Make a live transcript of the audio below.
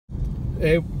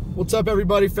Hey, what's up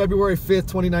everybody? February 5th,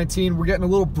 2019. We're getting a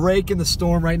little break in the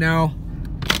storm right now.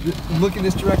 Look in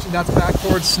this direction, that's back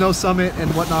towards Snow Summit and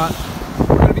whatnot.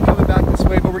 We're gonna be coming back this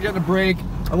way, but we're getting a break.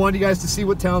 I wanted you guys to see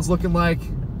what town's looking like.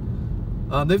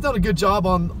 They've done a good job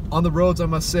on the roads, I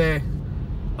must say.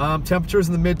 Temperatures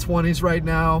in the mid-20s right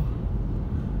now.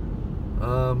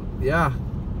 Yeah,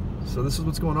 so this is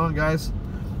what's going on, guys.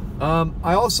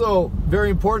 I also, very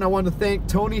important, I wanted to thank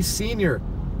Tony Sr.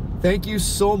 Thank you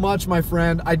so much, my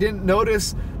friend. I didn't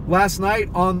notice last night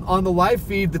on the live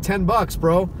feed the 10 bucks,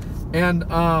 bro. And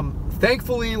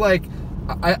thankfully, like,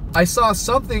 I saw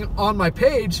something on my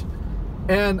page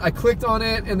and I clicked on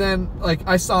it and then like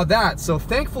I saw that. So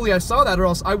thankfully I saw that, or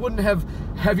else I wouldn't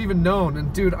have even known.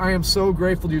 And dude, I am so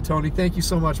grateful to you, Tony. Thank you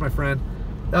so much, my friend.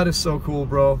 That is so cool,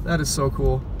 bro. That is so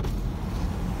cool.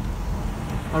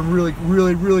 I'm really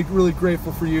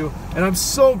grateful for you. And I'm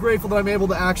so grateful that I'm able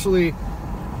to actually,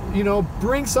 you know,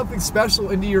 bring something special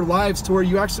into your lives to where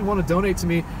you actually want to donate to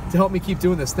me to help me keep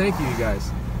doing this. Thank you, you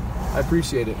guys. I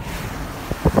appreciate it.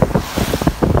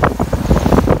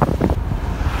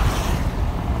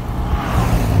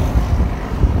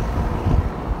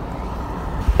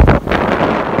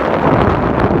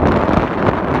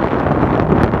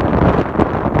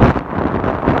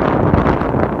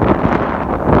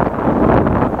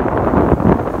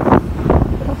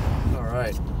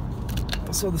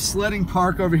 So the sledding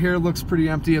park over here looks pretty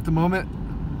empty at the moment.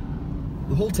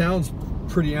 The whole town's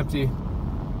pretty empty.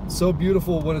 It's so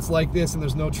beautiful when it's like this and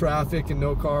there's no traffic and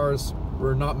no cars,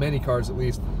 or not many cars at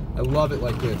least. I love it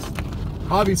like this.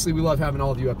 Obviously we love having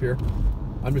all of you up here.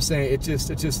 I'm just saying it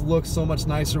just looks so much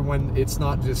nicer when it's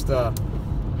not just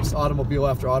automobile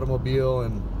after automobile,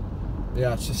 and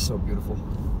yeah, it's just so beautiful.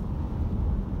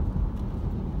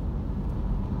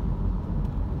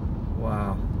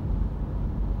 Wow.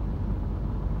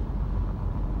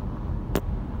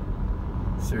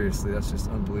 Seriously, that's just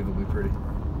unbelievably pretty.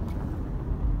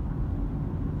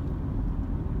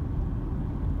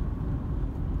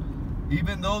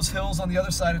 Even those hills on the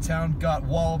other side of town got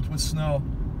walloped with snow.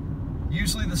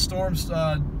 Usually the storms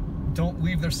don't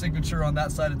leave their signature on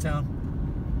that side of town.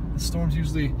 The storms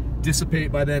usually dissipate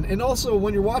by then. And also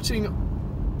when you're watching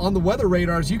on the weather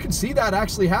radars, you can see that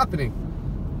actually happening.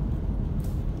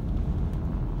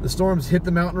 The storms hit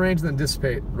the mountain range and then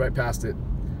dissipate right past it.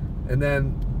 And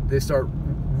then they start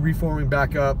reforming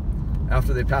back up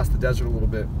after they pass the desert a little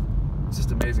bit. It's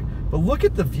just amazing. But look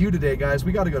at the view today, guys.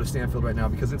 We got to go to Stanfield right now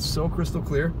because it's so crystal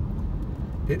clear.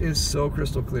 It is so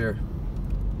crystal clear.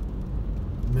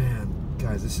 Man,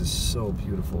 guys, this is so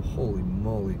beautiful. Holy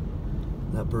moly.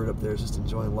 That bird up there is just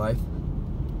enjoying life.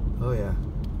 Oh yeah.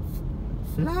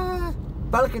 Fly,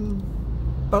 pelican,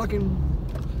 pelican.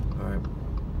 All right.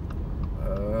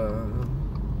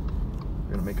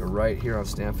 We're gonna make a right here on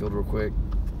Stanfield real quick.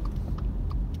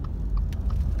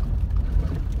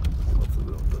 Hopefully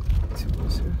we don't put too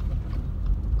close here.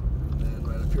 And then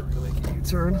right up here we're gonna make a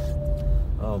U-turn.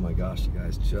 Oh my gosh, you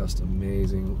guys, just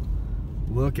amazing.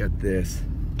 Look at this.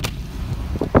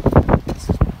 It's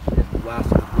getting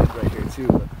blasted with wind right here too,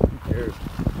 but who cares?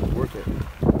 It's worth it.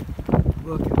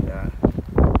 Look at that.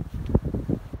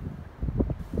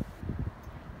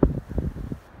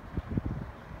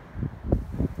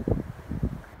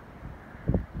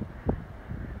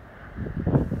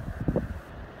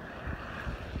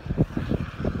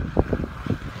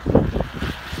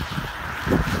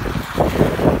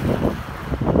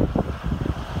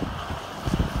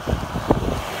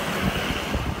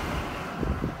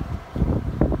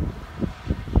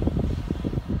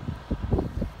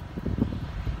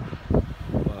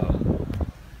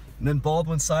 And then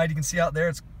Baldwin side, you can see out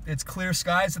there, it's clear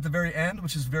skies at the very end,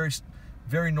 which is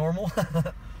very normal.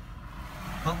 But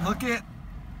look at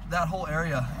that whole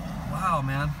area. Wow,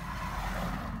 man.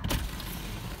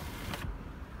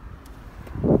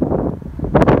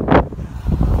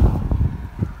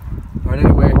 All right,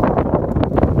 anyway,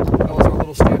 that was our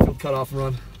little Stanfield cutoff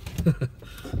run.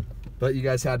 But you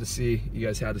guys had to see. You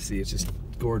guys had to see. It's just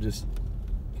gorgeous.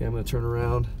 Okay, I'm gonna turn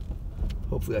around.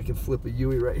 Hopefully I can flip a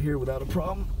Yui right here without a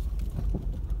problem.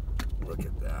 Look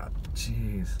at that.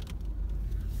 Jeez.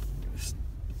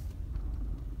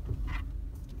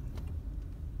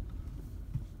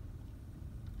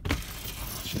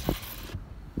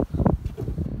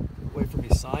 Wait for me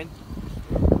to sign.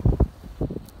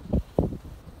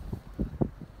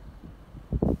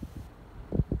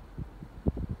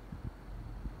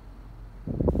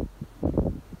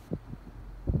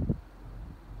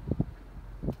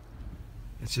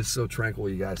 It's just so tranquil,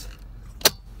 you guys.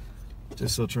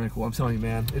 Just so tranquil. I'm telling you,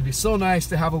 man, it'd be so nice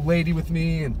to have a lady with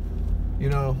me and, you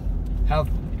know, have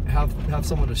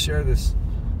someone to share this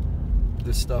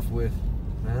stuff with.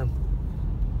 man.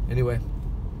 Anyway,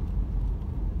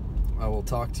 I will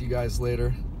talk to you guys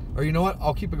later. Or you know what?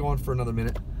 I'll keep it going for another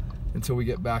minute until we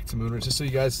get back to Moonridge, just so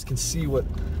you guys can see what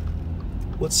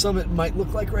Summit might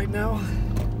look like right now,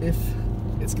 if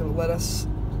it's gonna let us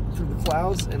through the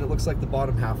clouds, and it looks like the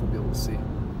bottom half we'll be able to see.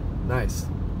 Nice.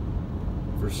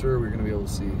 For sure we're gonna be able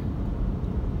to see.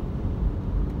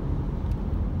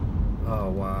 Oh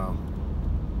wow.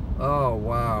 Oh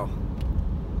wow.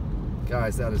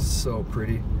 Guys, that is so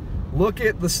pretty. Look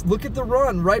at this, look at the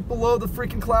run right below the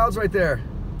freaking clouds right there.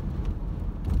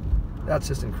 That's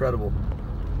just incredible.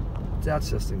 That's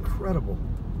just incredible.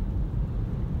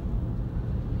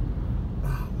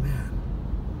 Oh man.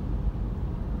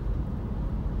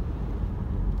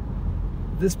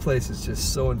 This place is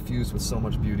just so infused with so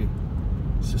much beauty.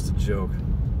 It's just a joke.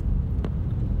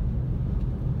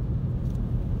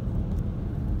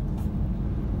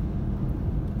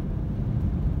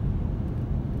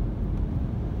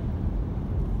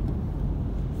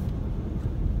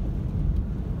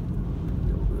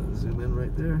 Zoom in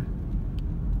right there.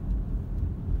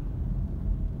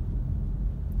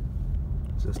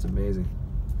 Just amazing.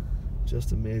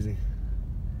 Just amazing.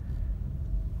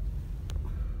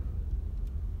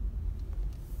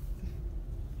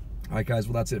 All right, guys,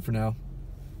 well, that's it for now.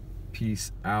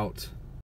 Peace out.